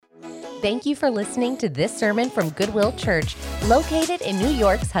Thank you for listening to this sermon from Goodwill Church, located in New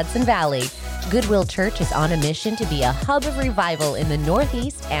York's Hudson Valley. Goodwill Church is on a mission to be a hub of revival in the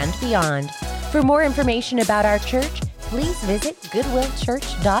Northeast and beyond. For more information about our church, please visit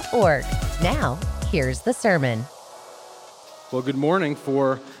goodwillchurch.org. Now, here's the sermon. Well, good morning.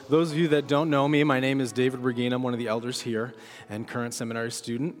 For those of you that don't know me, my name is David Brighina. I'm one of the elders here and current seminary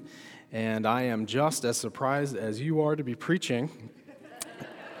student. And I am just as surprised as you are to be preaching.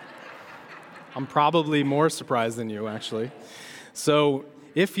 I'm probably more surprised than you, actually. So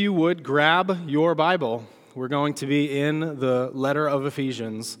if you would grab your Bible, we're going to be in the letter of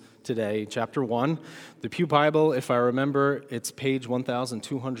Ephesians today, chapter 1. The Pew Bible, if I remember, it's page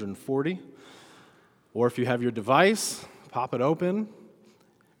 1240. Or if you have your device, pop it open,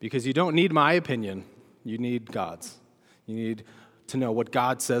 because you don't need my opinion. You need God's. You need to know what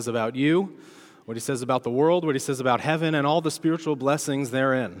God says about you, what He says about the world, what He says about heaven, and all the spiritual blessings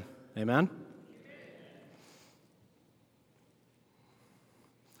therein. Amen?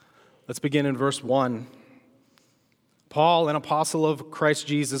 Let's begin in verse 1. Paul, an apostle of Christ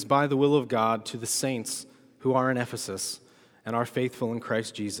Jesus by the will of God, to the saints who are in Ephesus and are faithful in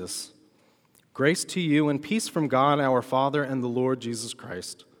Christ Jesus. Grace to you and peace from God our Father and the Lord Jesus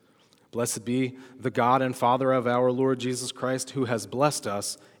Christ. Blessed be the God and Father of our Lord Jesus Christ, who has blessed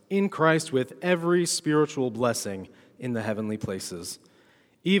us in Christ with every spiritual blessing in the heavenly places,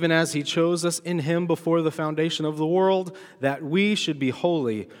 even as He chose us in Him before the foundation of the world, that we should be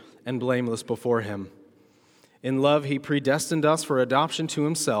holy and blameless before Him. In love He predestined us for adoption to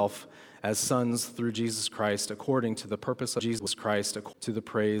Himself as sons through Jesus Christ, according to the purpose of Jesus Christ, to the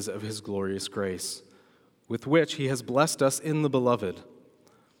praise of His glorious grace, with which He has blessed us in the Beloved.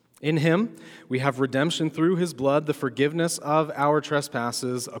 In Him we have redemption through His blood, the forgiveness of our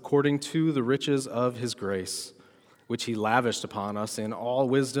trespasses, according to the riches of His grace, which He lavished upon us in all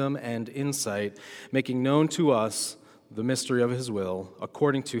wisdom and insight, making known to us the mystery of His will,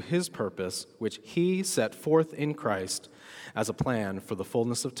 according to His purpose, which He set forth in Christ as a plan for the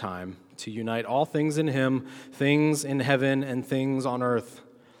fullness of time, to unite all things in Him, things in heaven and things on earth.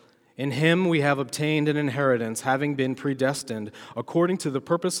 In Him we have obtained an inheritance, having been predestined according to the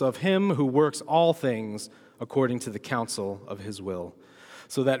purpose of Him who works all things according to the counsel of His will,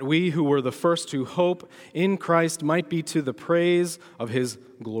 so that we who were the first to hope in Christ might be to the praise of His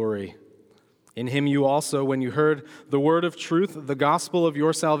glory. In Him you also, when you heard the word of truth, the gospel of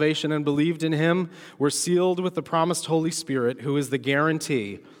your salvation, and believed in Him, were sealed with the promised Holy Spirit, who is the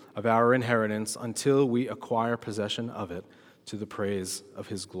guarantee of our inheritance until we acquire possession of it, to the praise of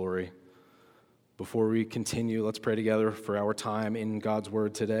His glory. Before we continue, let's pray together for our time in God's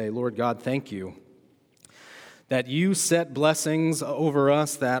word today. Lord God, thank you that you set blessings over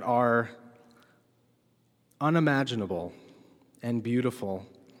us that are unimaginable and beautiful.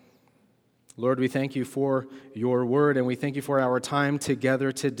 Lord, we thank you for your word, and we thank you for our time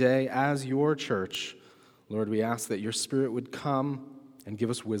together today as your church. Lord, we ask that your Spirit would come and give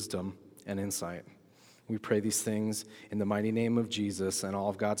us wisdom and insight. We pray these things in the mighty name of Jesus, and all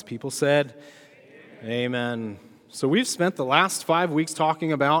of God's people said, Amen. So we've spent the last 5 weeks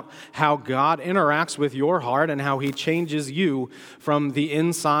talking about how God interacts with your heart and how He changes you from the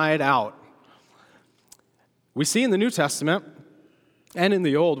inside out. We see in the New Testament and in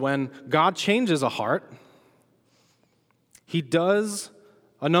the Old, when God changes a heart, He does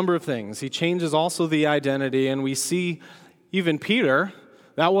a number of things. He changes also the identity, and we see even Peter,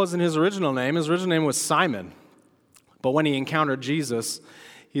 that wasn't his original name. His original name was Simon. But when he encountered Jesus,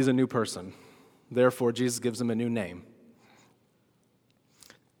 he's a new person. Therefore, Jesus gives him a new name.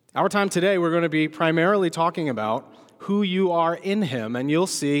 Our time today, we're going to be primarily talking about who you are in Him, and you'll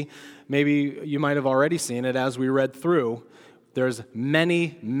see, maybe you might have already seen it as we read through, there's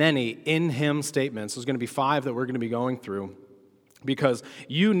many, many in Him statements. There's going to be 5 that we're going to be going through, because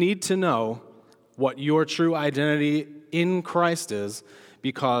you need to know what your true identity in Christ is,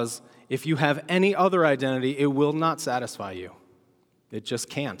 because if you have any other identity, it will not satisfy you. It just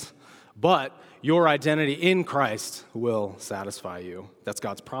can't. But your identity in Christ will satisfy you. That's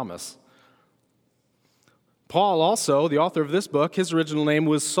God's promise. Paul also, the author of this book, his original name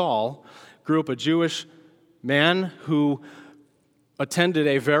was Saul, grew up a Jewish man who attended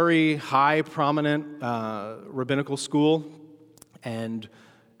a very high, prominent rabbinical school, and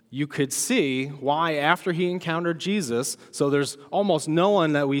you could see why after he encountered Jesus, so there's almost no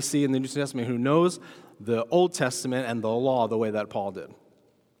one that we see in the New Testament who knows the Old Testament and the law the way that Paul did.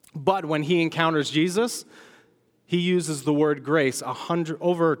 But when he encounters Jesus, he uses the word grace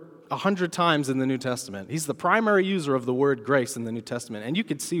over 100 times in the New Testament. He's the primary user of the word grace in the New Testament, and you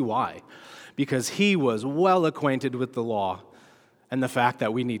could see why, because he was well acquainted with the law. and the fact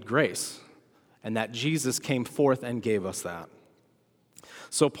that we need grace, and that Jesus came forth and gave us that.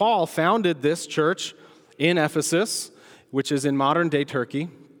 So Paul founded this church in Ephesus, which is in modern-day Turkey.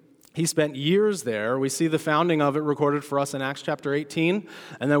 He spent years there. We see the founding of it recorded for us in Acts chapter 18,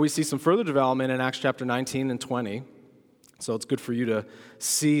 and then we see some further development in Acts chapter 19 and 20. So it's good for you to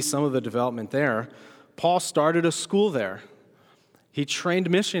see some of the development there. Paul started a school there. He trained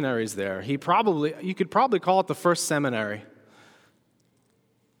missionaries there. You could probably call it the first seminary.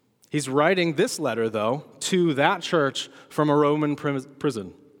 He's writing this letter, though, to that church from a Roman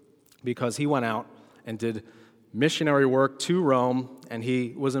prison because he went out and did missionary work to Rome, and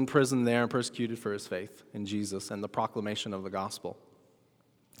he was in prison there and persecuted for his faith in Jesus and the proclamation of the gospel.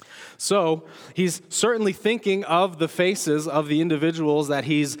 So he's certainly thinking of the faces of the individuals that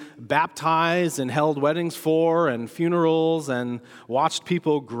he's baptized and held weddings for and funerals and watched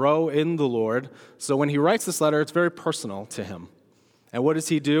people grow in the Lord. So when he writes this letter, it's very personal to him. And what does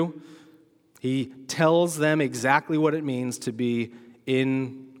he do? He tells them exactly what it means to be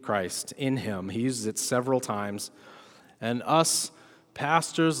in Christ, in him. He uses it several times. And us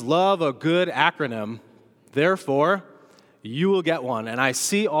pastors love a good acronym. Therefore, you will get one. And I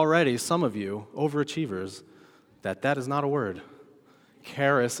see already some of you, overachievers, that is not a word.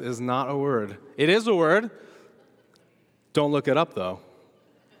 Charis is not a word. It is a word. Don't look it up, though.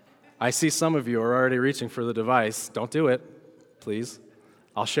 I see some of you are already reaching for the device. Don't do it, please.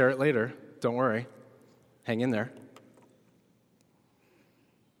 I'll share it later. Don't worry. Hang in there.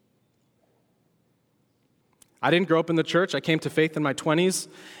 I didn't grow up in the church. I came to faith in my 20s.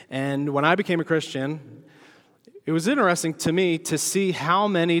 And when I became a Christian, it was interesting to me to see how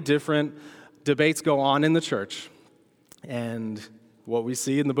many different debates go on in the church. And what we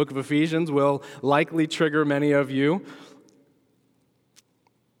see in the book of Ephesians will likely trigger many of you.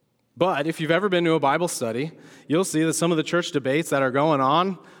 But if you've ever been to a Bible study, you'll see that some of the church debates that are going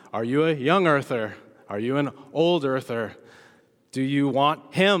on, are you a young earther? Are you an old earther? Do you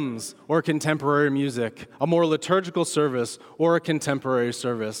want hymns or contemporary music, a more liturgical service or a contemporary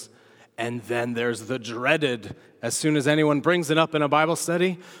service? And then there's the dreaded, as soon as anyone brings it up in a Bible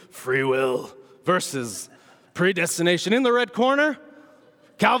study, free will versus predestination. In the red corner,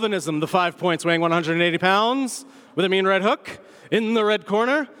 Calvinism, the 5 points weighing 180 pounds with a mean red hook. In the red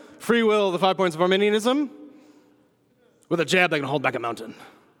corner, free will, the 5 points of Arminianism with a jab that can hold back a mountain.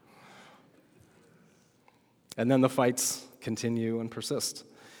 And then the fights continue and persist.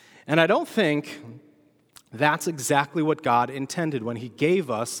 And I don't think that's exactly what God intended when he gave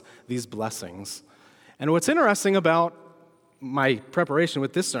us these blessings. And what's interesting about my preparation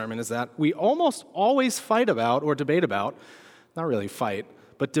with this sermon is that we almost always fight about or debate about, not really fight,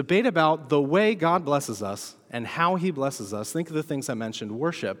 but debate about the way God blesses us and how he blesses us. Think of the things I mentioned.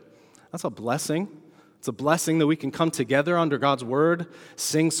 Worship, that's a blessing. It's a blessing that we can come together under God's word,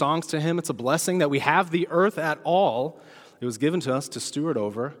 sing songs to him. It's a blessing that we have the earth at all. It was given to us to steward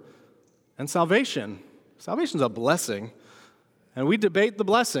over. And salvation. Salvation's a blessing. And we debate the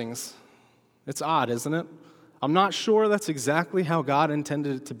blessings. It's odd, isn't it? I'm not sure that's exactly how God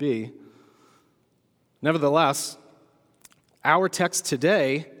intended it to be. Nevertheless, our text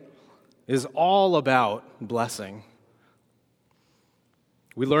today is all about blessing.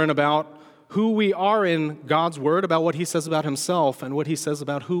 We learn about who we are in God's word, about what he says about himself, and what he says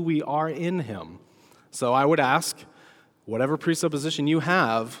about who we are in him. So I would ask, whatever presupposition you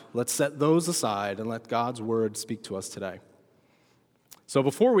have, let's set those aside and let God's word speak to us today. So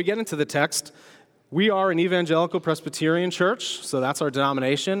before we get into the text, we are an evangelical Presbyterian church, so that's our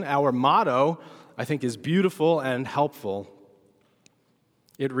denomination. Our motto, I think, is beautiful and helpful.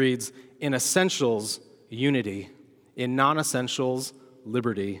 It reads, in essentials, unity. In non-essentials,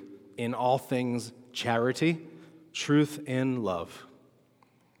 liberty. In all things, charity, truth, and love.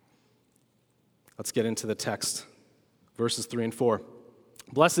 Let's get into the text. Verses 3 and 4.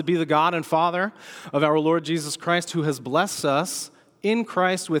 Blessed be the God and Father of our Lord Jesus Christ, who has blessed us in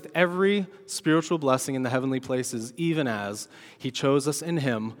Christ with every spiritual blessing in the heavenly places, even as he chose us in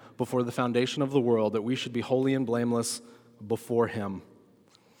him before the foundation of the world, that we should be holy and blameless before him.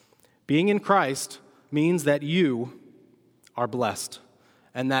 Being in Christ means that you are blessed,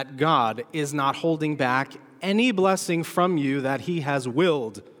 and that God is not holding back any blessing from you that he has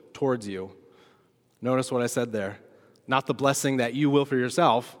willed towards you. Notice what I said there. Not the blessing that you will for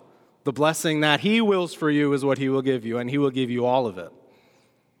yourself. The blessing that he wills for you is what he will give you, and he will give you all of it.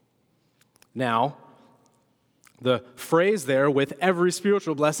 Now, the phrase there, with every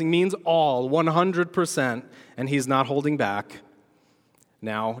spiritual blessing, means all, 100%, and he's not holding back.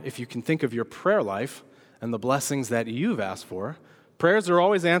 Now, if you can think of your prayer life and the blessings that you've asked for, prayers are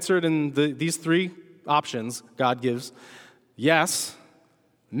always answered in these three options God gives. yes,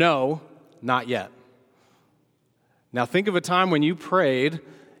 no, not yet. Now think of a time when you prayed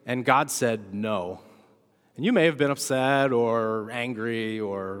and God said no. And you may have been upset or angry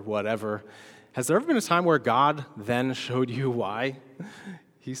or whatever. Has there ever been a time where God then showed you why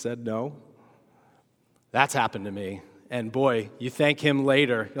he said no? That's happened to me. And boy, you thank him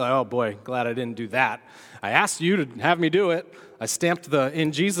later. You're like, oh boy, glad I didn't do that. I asked you to have me do it. I stamped the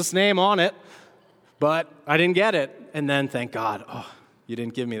 "in Jesus' name" on it, but I didn't get it. And then thank God, oh, you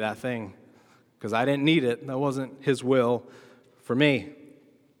didn't give me that thing because I didn't need it. That wasn't his will for me.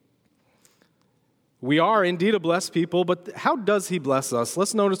 We are indeed a blessed people, but how does he bless us?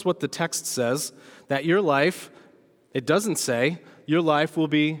 Let's notice what the text says, that your life, it doesn't say, your life will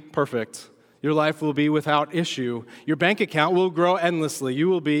be perfect. Your life will be without issue. Your bank account will grow endlessly. You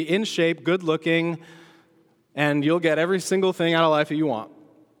will be in shape, good looking, and you'll get every single thing out of life that you want.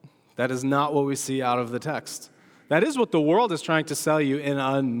 That is not what we see out of the text. That is what the world is trying to sell you in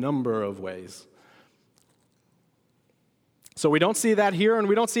a number of ways. So we don't see that here, and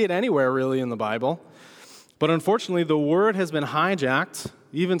we don't see it anywhere really in the Bible. But unfortunately, the word has been hijacked,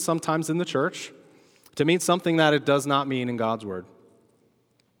 even sometimes in the church, to mean something that it does not mean in God's word.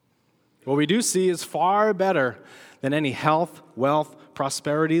 What we do see is far better than any health, wealth,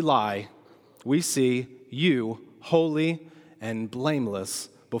 prosperity lie. We see you holy and blameless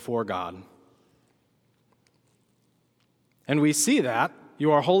before God. And we see that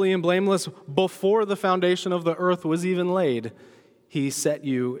you are holy and blameless before the foundation of the earth was even laid. He set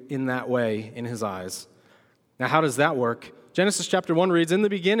you in that way in his eyes. Now, how does that work? Genesis chapter 1 reads, "In the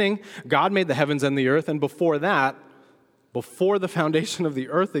beginning, God made the heavens and the earth, and before that, before the foundation of the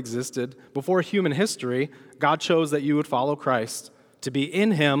earth existed, before human history, God chose that you would follow Christ, to be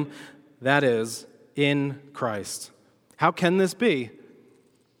in him, that is, in Christ." How can this be?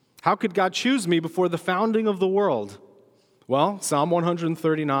 How could God choose me before the founding of the world? Well, Psalm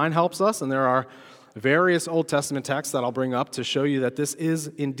 139 helps us, and there are various Old Testament texts that I'll bring up to show you that this is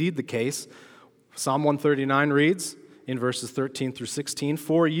indeed the case. Psalm 139 reads in verses 13 through 16,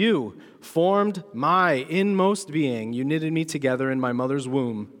 "For you formed my inmost being. You knitted me together in my mother's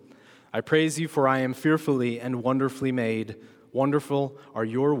womb. I praise you, for I am fearfully and wonderfully made. Wonderful are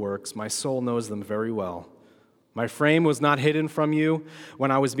your works. My soul knows them very well. My frame was not hidden from you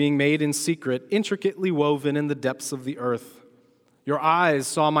when I was being made in secret, intricately woven in the depths of the earth. Your eyes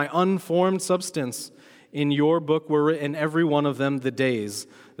saw my unformed substance. In your book were written, every one of them, the days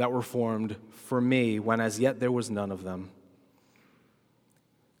that were formed for me, when as yet there was none of them."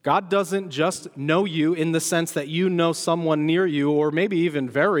 God doesn't just know you in the sense that you know someone near you, or maybe even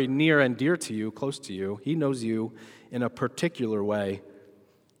very near and dear to you, close to you. He knows you in a particular way.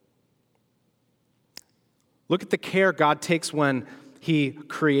 Look at the care God takes when he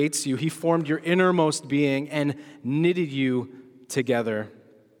creates you. He formed your innermost being and knitted you together.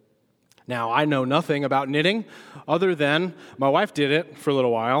 Now, I know nothing about knitting other than my wife did it for a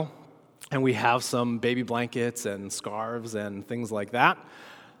little while, and we have some baby blankets and scarves and things like that.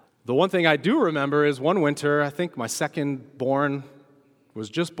 The one thing I do remember is one winter, I think my second born was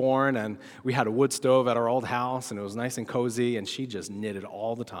just born, and we had a wood stove at our old house, and it was nice and cozy, and she just knitted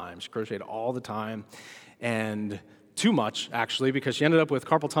all the time. She crocheted all the time, and too much, actually, because she ended up with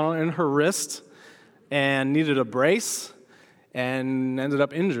carpal tunnel in her wrist and needed a brace and ended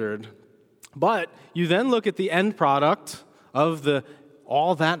up injured. But you then look at the end product of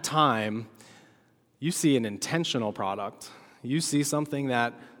all that time, you see an intentional product. You see something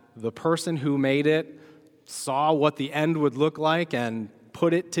that the person who made it saw what the end would look like and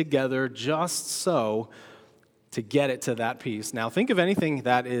put it together just so to get it to that piece. Now, think of anything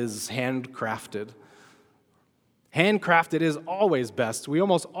that is handcrafted. Handcrafted is always best. We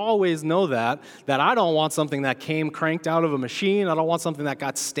almost always know that I don't want something that came cranked out of a machine. I don't want something that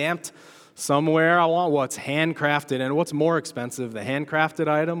got stamped somewhere. I want what's handcrafted. And what's more expensive, the handcrafted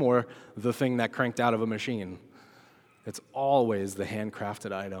item or the thing that cranked out of a machine? It's always the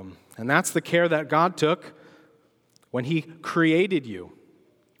handcrafted item. And that's the care that God took when he created you.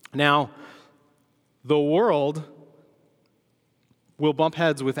 Now, the world will bump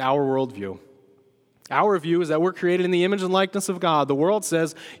heads with our worldview. Our view is that we're created in the image and likeness of God. The world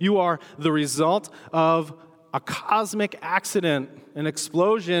says you are the result of a cosmic accident. An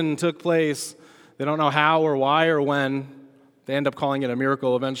explosion took place. They don't know how or why or when. They end up calling it a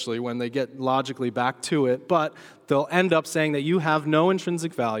miracle eventually when they get logically back to it. But they'll end up saying that you have no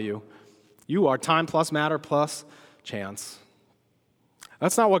intrinsic value. You are time plus matter plus chance.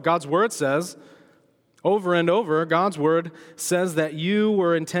 That's not what God's word says. Over and over, God's word says that you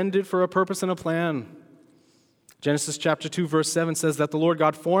were intended for a purpose and a plan. Genesis chapter 2, verse 7 says that the Lord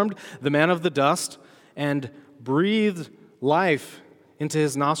God formed the man of the dust and breathed life into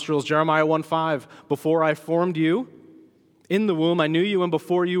his nostrils. Jeremiah 1:5, before I formed you in the womb, I knew you, and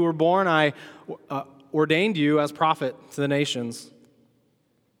before you were born, I ordained you as prophet to the nations.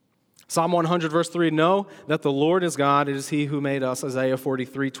 Psalm 100, verse 3, know that the Lord is God, it is he who made us. Isaiah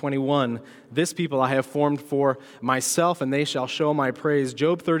 43:21, this people I have formed for myself, and they shall show my praise.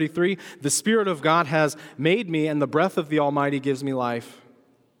 Job 33, the Spirit of God has made me, and the breath of the Almighty gives me life.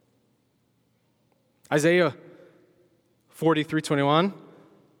 Isaiah 43:21,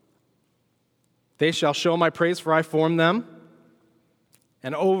 they shall show my praise, for I formed them.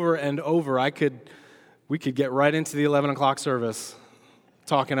 And over, we could get right into the 11 o'clock service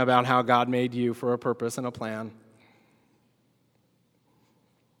talking about how God made you for a purpose and a plan.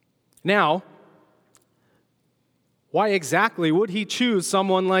 Now, why exactly would he choose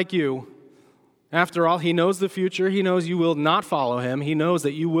someone like you? After all, he knows the future. He knows you will not follow him. He knows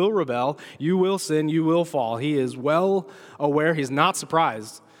that you will rebel, you will sin, you will fall. He is well aware. He's not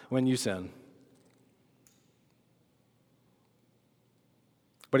surprised when you sin.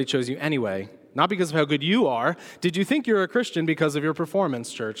 But he chose you anyway, not because of how good you are. Did you think you're a Christian because of your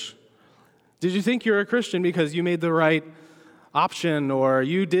performance, church? Did you think you're a Christian because you made the right option or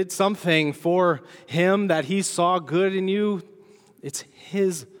you did something for him that he saw good in you? It's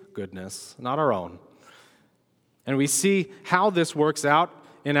his goodness, not our own. And we see how this works out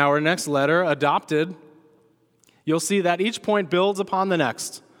in our next letter, Adopted. You'll see that each point builds upon the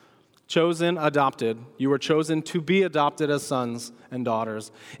next. Chosen, adopted. You were chosen to be adopted as sons and daughters.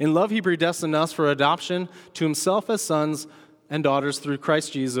 In love, he predestined us for adoption to himself as sons and daughters through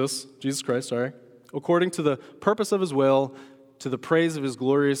Jesus Christ, according to the purpose of his will, to the praise of his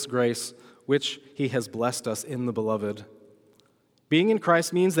glorious grace, which he has blessed us in the beloved. Being in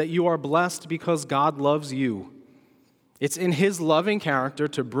Christ means that you are blessed because God loves you. It's in his loving character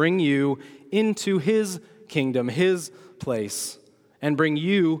to bring you into his kingdom, his place, and bring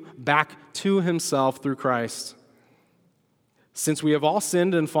you back to himself through Christ. Since we have all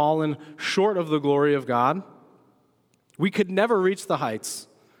sinned and fallen short of the glory of God, we could never reach the heights.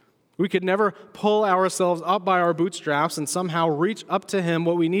 We could never pull ourselves up by our bootstraps and somehow reach up to him.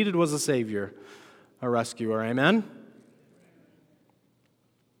 What we needed was a Savior, a rescuer. Amen?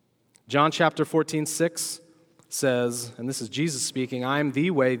 John chapter 14:6 says, and this is Jesus speaking, I am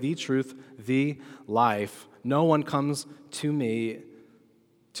the way, the truth, the life. No one comes to me,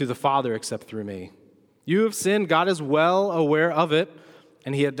 to the Father, except through me. You have sinned. God is well aware of it,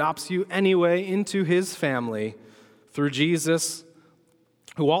 and he adopts you anyway into his family through Jesus,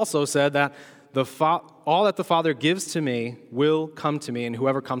 who also said that all that the Father gives to me will come to me, and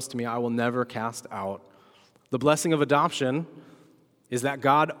whoever comes to me I will never cast out. The blessing of adoption is that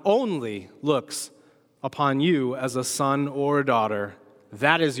God only looks upon you as a son or a daughter.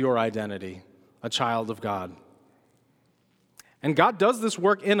 That is your identity, a child of God. And God does this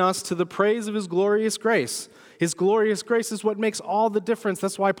work in us to the praise of his glorious grace. His glorious grace is what makes all the difference.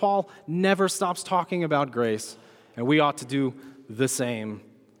 That's why Paul never stops talking about grace, and we ought to do the same.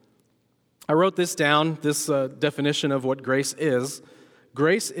 I wrote this down, this definition of what grace is.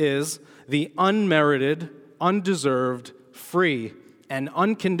 Grace is the unmerited, undeserved, free, and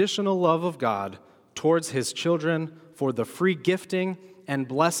unconditional love of God towards his children for the free gifting and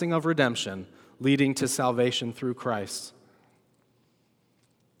blessing of redemption, leading to salvation through Christ.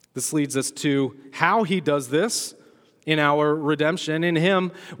 This leads us to how he does this in our redemption. In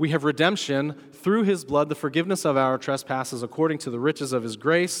him, we have redemption through his blood, the forgiveness of our trespasses according to the riches of his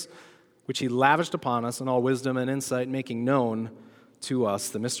grace, which he lavished upon us in all wisdom and insight, making known to us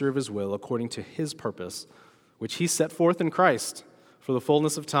the mystery of his will according to his purpose, which he set forth in Christ for the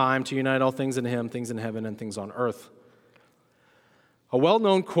fullness of time to unite all things in him, things in heaven and things on earth. A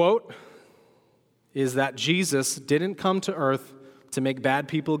well-known quote is that Jesus didn't come to earth to make bad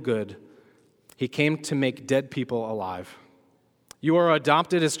people good. He came to make dead people alive. You are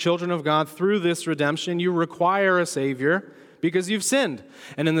adopted as children of God through this redemption. You require a Savior because you've sinned.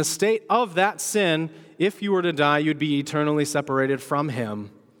 And in the state of that sin, if you were to die, you'd be eternally separated from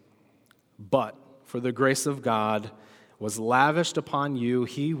him. But for the grace of God was lavished upon you,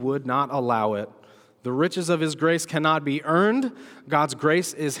 he would not allow it. The riches of his grace cannot be earned. God's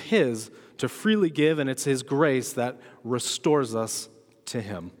grace is his to freely give, and it's his grace that restores us to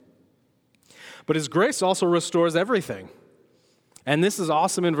him. But his grace also restores everything. And this is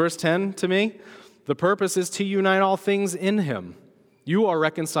awesome in verse 10 to me. The purpose is to unite all things in him. You are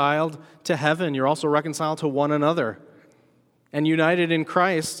reconciled to heaven. You're also reconciled to one another and united in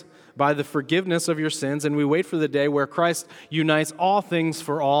Christ by the forgiveness of your sins. And we wait for the day where Christ unites all things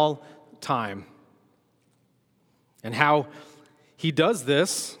for all time. And how he does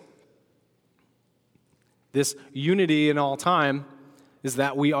this This unity in all time is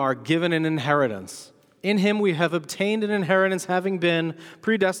that we are given an inheritance. In him we have obtained an inheritance, having been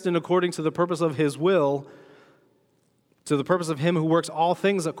predestined according to the purpose of his will, to the purpose of him who works all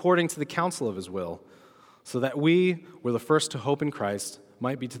things according to the counsel of his will, so that we were the first to hope in Christ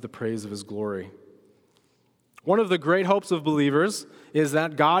might be to the praise of his glory. One of the great hopes of believers is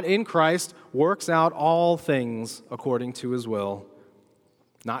that God in Christ works out all things according to his will.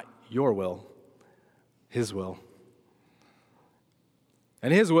 Not your will, his will.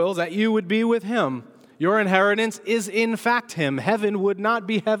 And his will is that you would be with him. Your inheritance is in fact him. Heaven would not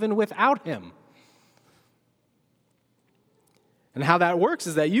be heaven without him. And how that works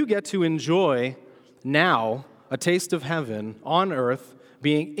is that you get to enjoy now a taste of heaven on earth,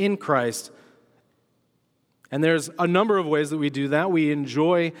 being in Christ. And there's a number of ways that we do that. We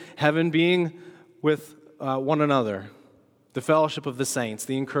enjoy heaven being with one another, the fellowship of the saints,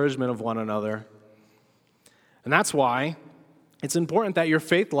 the encouragement of one another. And that's why it's important that your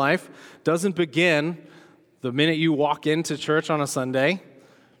faith life doesn't begin the minute you walk into church on a Sunday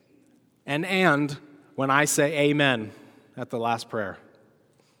and end when I say amen at the last prayer.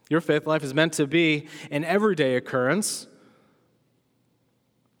 Your faith life is meant to be an everyday occurrence.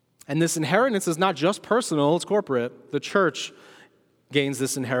 And this inheritance is not just personal, it's corporate. The church gains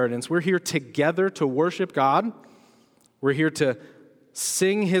this inheritance. We're here together to worship God. We're here to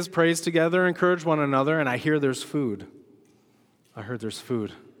sing his praise together, encourage one another, and I hear there's food. I heard there's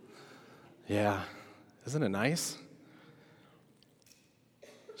food. Yeah, isn't it nice?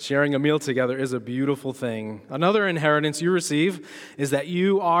 Sharing a meal together is a beautiful thing. Another inheritance you receive is that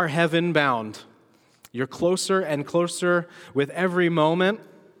you are heaven-bound. You're closer and closer with every moment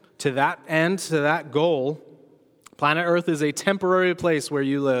to that end, to that goal. Planet Earth is a temporary place where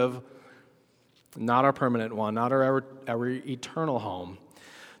you live, not our permanent one, not our eternal home.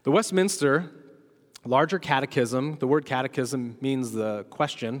 The Westminster Larger Catechism, the word catechism means the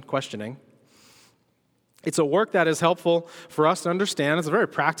questioning. It's a work that is helpful for us to understand. It's a very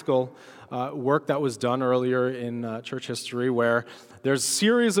practical work that was done earlier in church history where there's a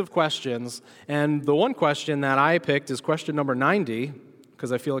series of questions, and the one question that I picked is question number 90,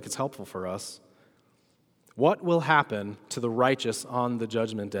 because I feel like it's helpful for us. What will happen to the righteous on the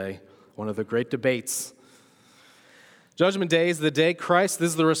judgment day? One of the great debates. Judgment day is the day Christ, this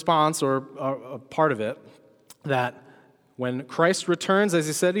is the response, or a part of it, that when Christ returns, as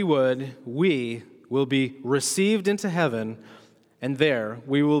he said he would, we will be received into heaven, and there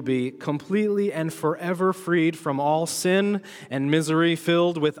we will be completely and forever freed from all sin and misery,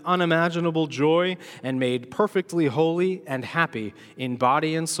 filled with unimaginable joy, and made perfectly holy and happy in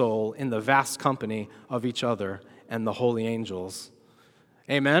body and soul in the vast company of each other and the holy angels.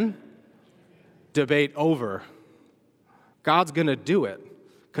 Amen? Debate over. God's going to do it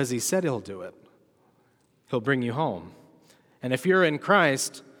because he said he'll do it. He'll bring you home. And if you're in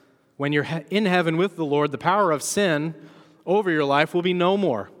Christ, when you're in heaven with the Lord, the power of sin over your life will be no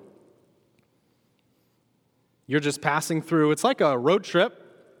more. You're just passing through. It's like a road trip.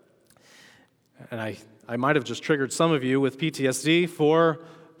 And I might have just triggered some of you with PTSD for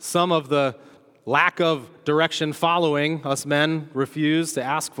some of the lack of direction following us men refuse to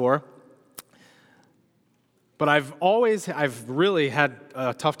ask for. But I've really had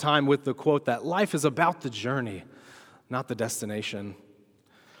a tough time with the quote that life is about the journey, not the destination.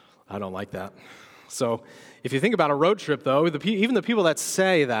 I don't like that. So if you think about a road trip, though, even the people that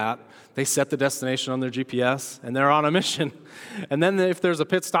say that, they set the destination on their GPS, and they're on a mission. And then if there's a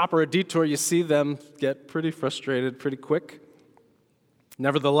pit stop or a detour, you see them get pretty frustrated pretty quick.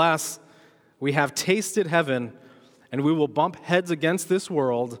 Nevertheless, we have tasted heaven, and we will bump heads against this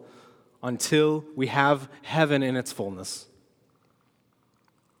world until we have heaven in its fullness.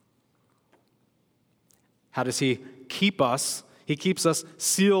 How does he keep us? He keeps us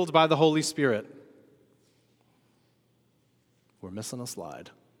sealed by the Holy Spirit. We're missing a slide.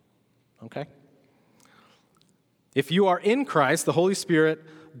 Okay? If you are in Christ, the Holy Spirit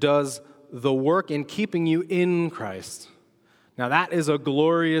does the work in keeping you in Christ. Now that is a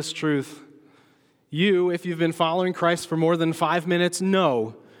glorious truth. You, if you've been following Christ for more than 5 minutes,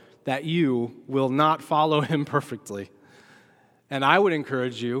 know that you will not follow him perfectly. And I would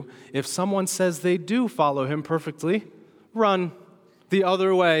encourage you, if someone says they do follow him perfectly, run the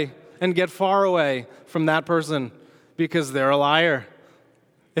other way and get far away from that person because they're a liar.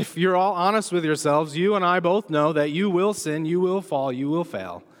 If you're all honest with yourselves, you and I both know that you will sin, you will fall, you will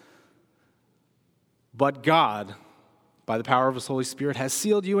fail. But God, by the power of his Holy Spirit, has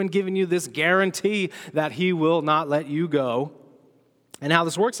sealed you and given you this guarantee that he will not let you go. And how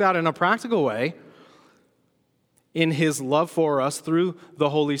this works out in a practical way in his love for us through the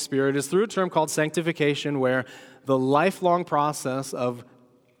Holy Spirit is through a term called sanctification, where the lifelong process of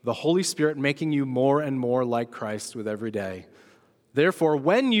the Holy Spirit making you more and more like Christ with every day. Therefore,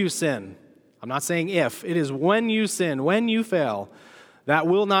 when you sin, I'm not saying if, it is when you sin, when you fail, that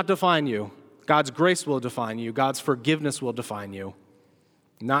will not define you. God's grace will define you. God's forgiveness will define you,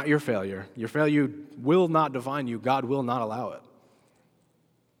 not your failure. Your failure will not define you. God will not allow it.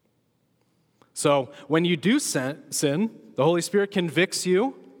 So when you do sin, the Holy Spirit convicts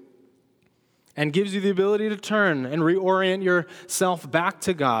you and gives you the ability to turn and reorient yourself back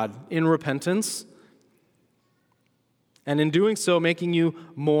to God in repentance, and in doing so, making you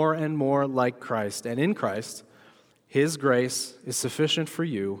more and more like Christ. And in Christ, his grace is sufficient for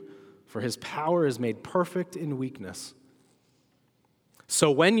you, for his power is made perfect in weakness.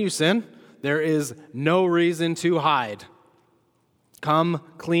 So when you sin, there is no reason to hide. Come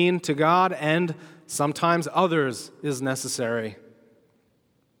clean to God, and sometimes others is necessary.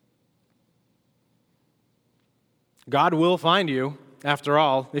 God will find you, after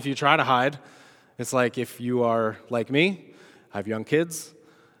all, if you try to hide. It's like if you are like me, I have young kids,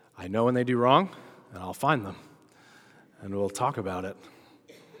 I know when they do wrong, and I'll find them, and we'll talk about it.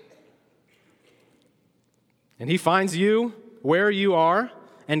 And he finds you where you are,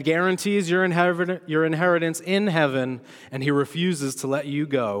 and guarantees your inheritance in heaven, and he refuses to let you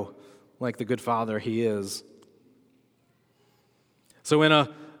go like the good father he is. So in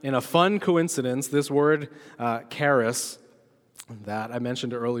a fun coincidence, this word charis, that I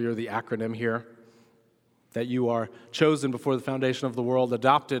mentioned earlier, the acronym here, that you are chosen before the foundation of the world,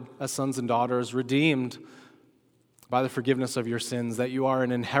 adopted as sons and daughters, redeemed by the forgiveness of your sins, that you are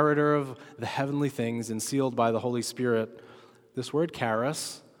an inheritor of the heavenly things and sealed by the Holy Spirit. This word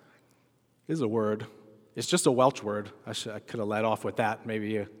charis is a word. It's just a Welsh word. I could have led off with that. Maybe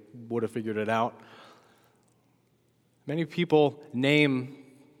you would have figured it out. Many people name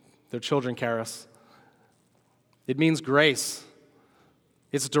their children charis. It means grace.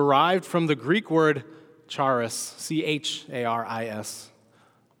 It's derived from the Greek word charis, charis.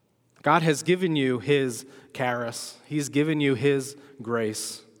 God has given you his charis. He's given you his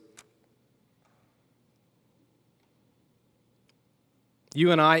grace.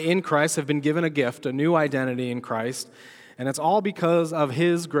 You and I in Christ have been given a gift, a new identity in Christ, and it's all because of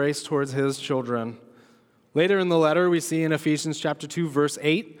his grace towards his children. Later in the letter, we see in Ephesians chapter 2, verse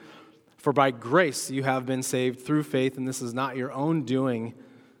 8, "For by grace you have been saved through faith, and this is not your own doing,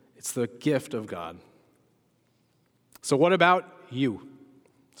 it's the gift of God." So what about you?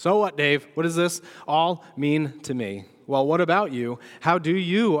 So what, Dave? What does this all mean to me? Well, what about you? How do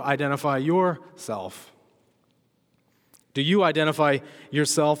you identify yourself? Do you identify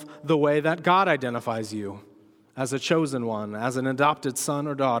yourself the way that God identifies you? As a chosen one, as an adopted son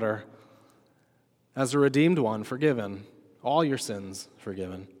or daughter, as a redeemed one, forgiven, all your sins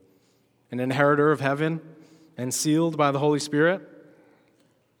forgiven, an inheritor of heaven and sealed by the Holy Spirit?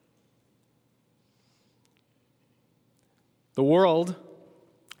 The world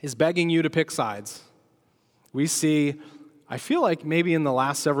is begging you to pick sides. We see, I feel like maybe in the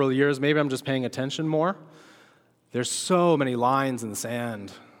last several years, maybe I'm just paying attention more, there's so many lines in the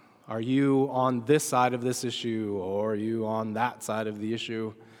sand. Are you on this side of this issue, or are you on that side of the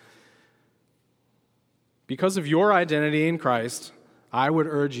issue? Because of your identity in Christ, I would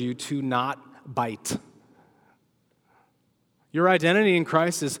urge you to not bite. Your identity in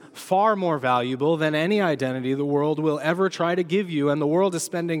Christ is far more valuable than any identity the world will ever try to give you, and the world is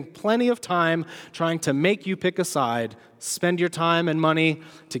spending plenty of time trying to make you pick a side, spend your time and money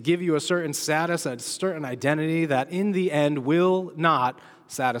to give you a certain status, a certain identity that in the end will not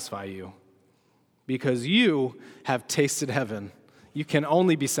satisfy you, because you have tasted heaven. You can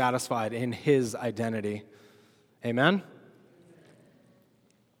only be satisfied in his identity. Amen?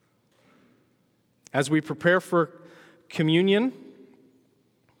 As we prepare for communion,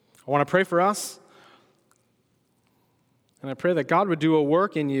 I want to pray for us, and I pray that God would do a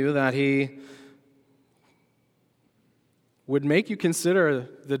work in you, that he would make you consider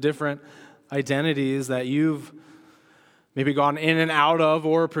the different identities that you've maybe gone in and out of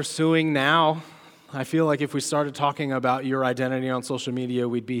or pursuing now. I feel like if we started talking about your identity on social media,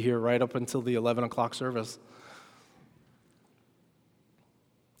 we'd be here right up until the 11 o'clock service.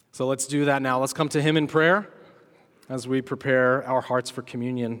 So let's do that now. Let's come to him in prayer as we prepare our hearts for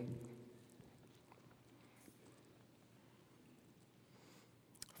communion.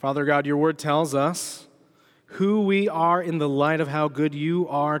 Father God, your word tells us who we are in the light of how good you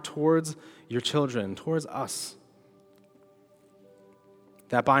are towards your children, towards us.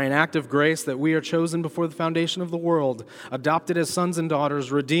 That by an act of grace that we are chosen before the foundation of the world, adopted as sons and daughters,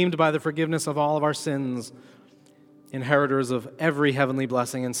 redeemed by the forgiveness of all of our sins, inheritors of every heavenly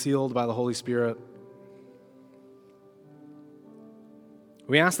blessing and sealed by the Holy Spirit.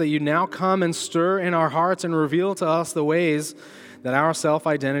 We ask that you now come and stir in our hearts and reveal to us the ways that our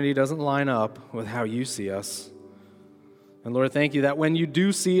self-identity doesn't line up with how you see us. And Lord, thank you that when you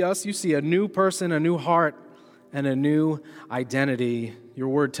do see us, you see a new person, a new heart, and a new identity. Your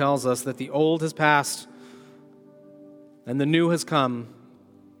word tells us that the old has passed and the new has come.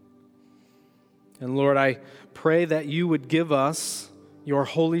 And Lord, I pray that you would give us your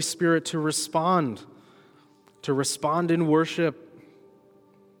Holy Spirit to respond in worship,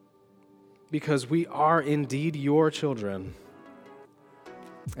 because we are indeed your children.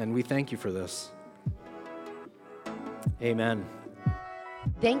 And we thank you for this. Amen.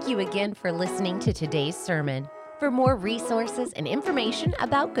 Thank you again for listening to today's sermon. For more resources and information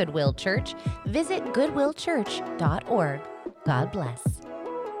about Goodwill Church, visit goodwillchurch.org. God bless.